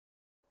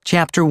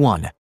Chapter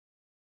 1.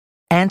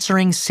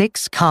 Answering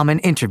 6 Common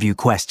Interview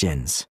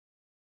Questions.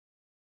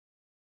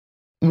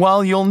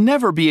 While you'll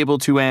never be able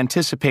to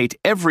anticipate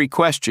every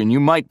question you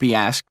might be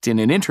asked in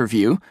an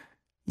interview,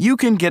 you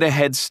can get a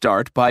head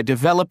start by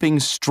developing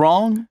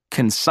strong,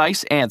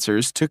 concise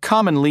answers to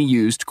commonly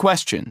used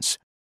questions.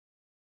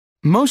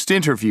 Most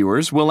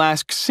interviewers will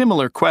ask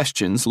similar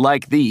questions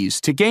like these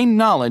to gain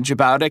knowledge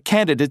about a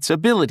candidate's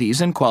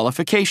abilities and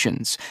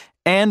qualifications,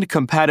 and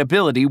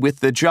compatibility with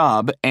the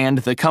job and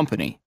the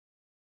company.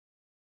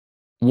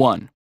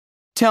 1.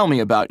 Tell me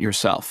about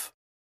yourself.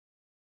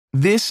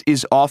 This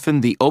is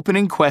often the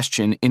opening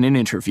question in an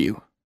interview.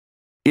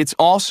 It's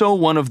also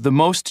one of the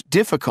most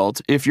difficult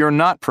if you're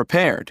not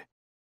prepared.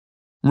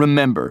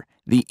 Remember,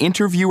 the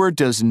interviewer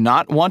does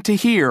not want to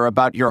hear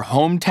about your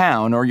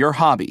hometown or your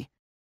hobby.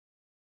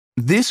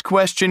 This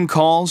question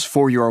calls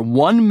for your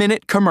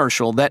 1-minute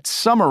commercial that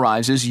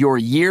summarizes your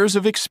years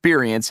of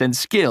experience and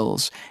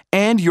skills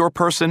and your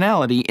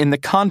personality in the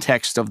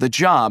context of the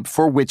job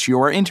for which you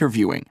are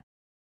interviewing.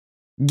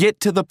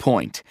 Get to the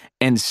point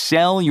and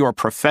sell your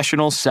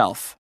professional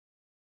self.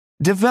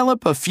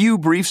 Develop a few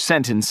brief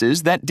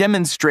sentences that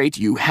demonstrate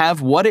you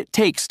have what it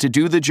takes to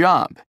do the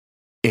job: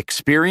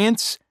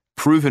 experience,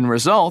 proven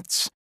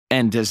results,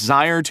 and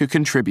desire to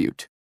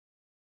contribute.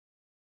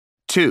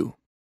 2.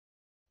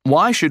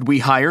 Why should we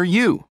hire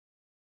you?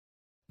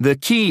 The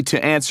key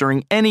to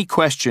answering any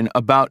question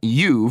about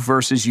you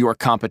versus your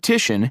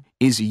competition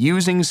is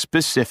using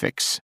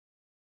specifics.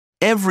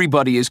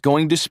 Everybody is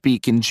going to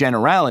speak in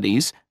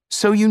generalities,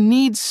 so you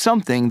need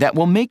something that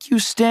will make you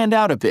stand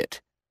out a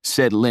bit,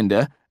 said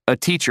Linda, a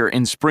teacher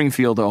in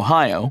Springfield,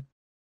 Ohio.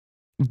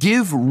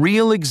 Give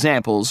real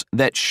examples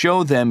that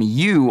show them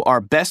you are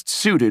best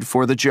suited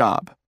for the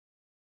job.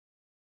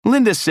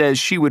 Linda says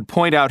she would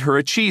point out her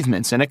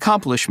achievements and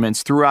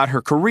accomplishments throughout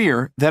her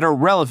career that are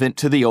relevant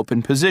to the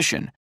open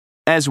position,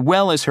 as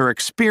well as her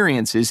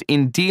experiences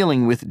in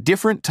dealing with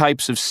different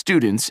types of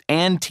students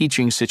and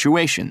teaching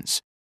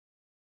situations.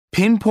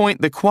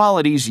 Pinpoint the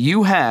qualities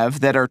you have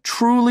that are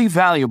truly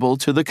valuable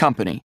to the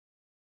company.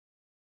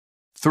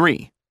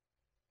 3.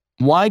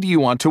 Why do you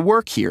want to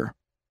work here?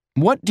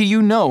 What do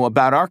you know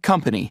about our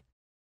company?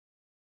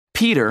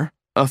 Peter,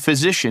 a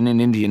physician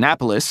in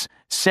Indianapolis,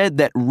 said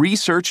that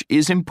research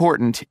is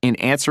important in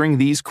answering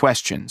these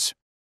questions.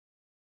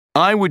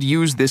 I would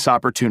use this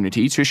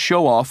opportunity to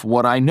show off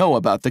what I know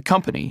about the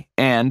company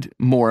and,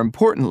 more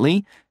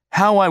importantly,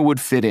 how I would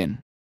fit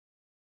in.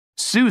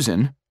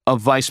 Susan, a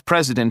vice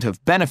president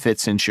of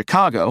benefits in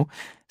Chicago,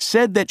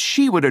 said that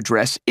she would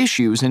address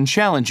issues and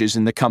challenges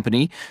in the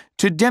company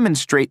to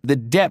demonstrate the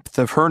depth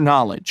of her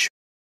knowledge.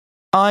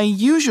 I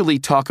usually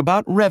talk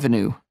about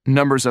revenue,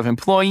 numbers of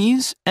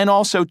employees, and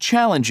also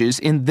challenges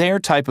in their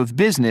type of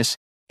business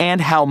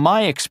and how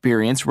my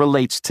experience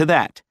relates to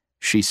that,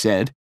 she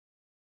said.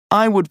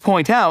 I would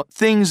point out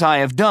things I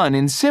have done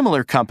in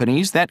similar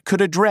companies that could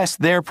address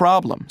their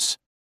problems.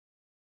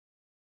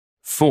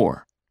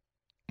 4.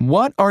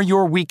 What are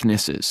your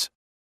weaknesses?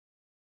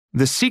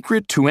 The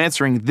secret to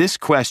answering this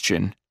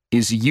question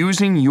is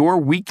using your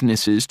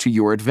weaknesses to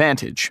your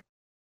advantage.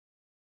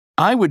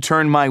 I would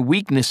turn my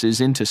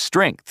weaknesses into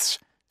strengths,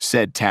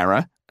 said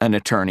Tara, an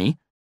attorney.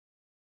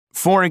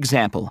 For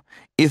example,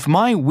 if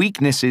my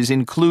weaknesses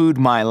include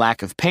my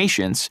lack of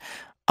patience,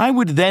 I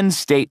would then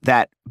state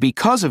that,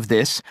 because of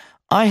this,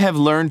 I have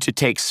learned to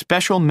take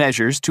special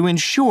measures to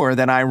ensure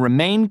that I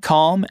remain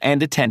calm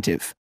and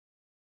attentive.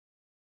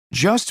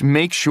 Just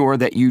make sure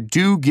that you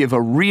do give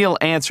a real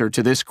answer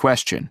to this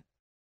question.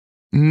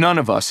 None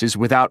of us is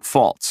without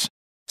faults,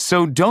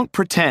 so don't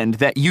pretend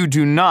that you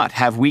do not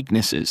have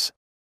weaknesses.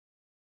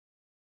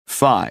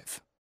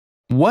 5.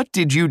 What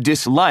did you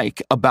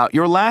dislike about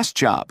your last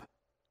job?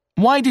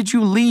 Why did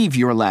you leave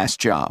your last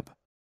job?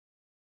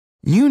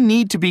 You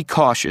need to be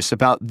cautious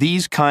about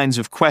these kinds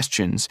of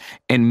questions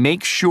and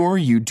make sure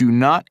you do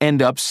not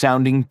end up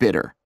sounding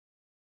bitter.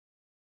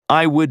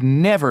 I would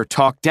never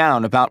talk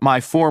down about my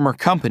former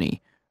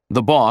company,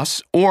 the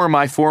boss, or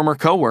my former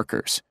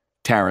coworkers,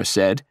 Tara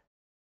said.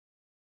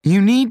 You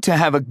need to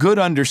have a good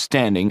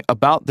understanding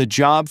about the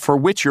job for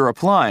which you're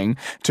applying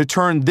to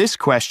turn this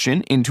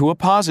question into a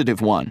positive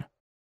one.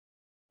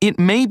 It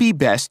may be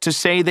best to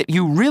say that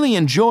you really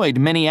enjoyed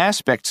many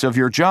aspects of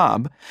your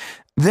job,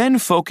 then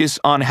focus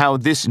on how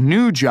this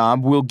new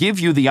job will give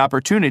you the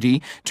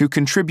opportunity to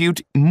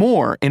contribute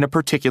more in a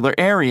particular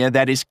area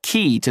that is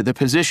key to the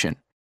position.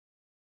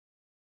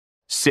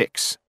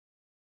 6.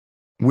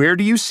 Where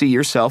do you see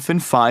yourself in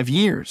 5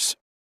 years?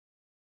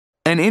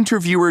 An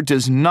interviewer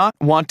does not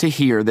want to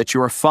hear that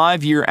your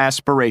 5-year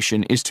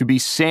aspiration is to be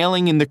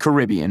sailing in the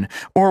Caribbean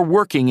or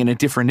working in a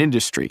different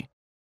industry.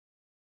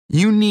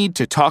 You need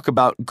to talk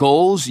about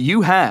goals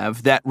you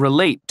have that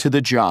relate to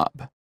the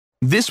job.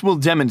 This will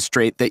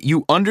demonstrate that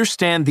you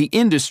understand the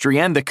industry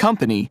and the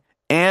company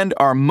and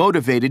are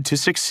motivated to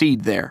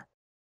succeed there.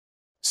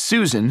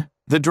 Susan,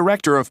 the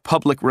director of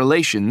public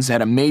relations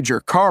at a major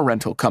car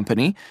rental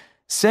company,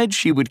 said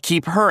she would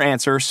keep her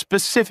answer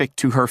specific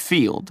to her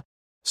field,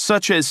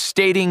 such as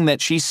stating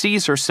that she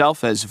sees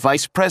herself as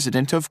Vice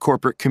President of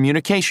Corporate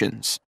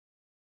Communications.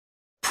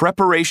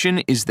 Preparation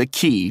is the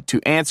key to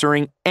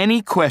answering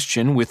any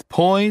question with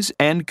poise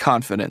and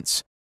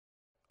confidence.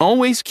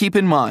 Always keep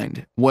in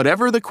mind,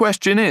 whatever the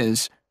question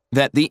is,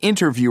 that the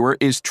interviewer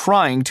is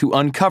trying to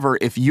uncover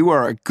if you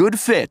are a good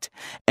fit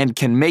and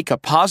can make a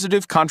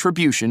positive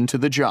contribution to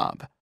the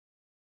job.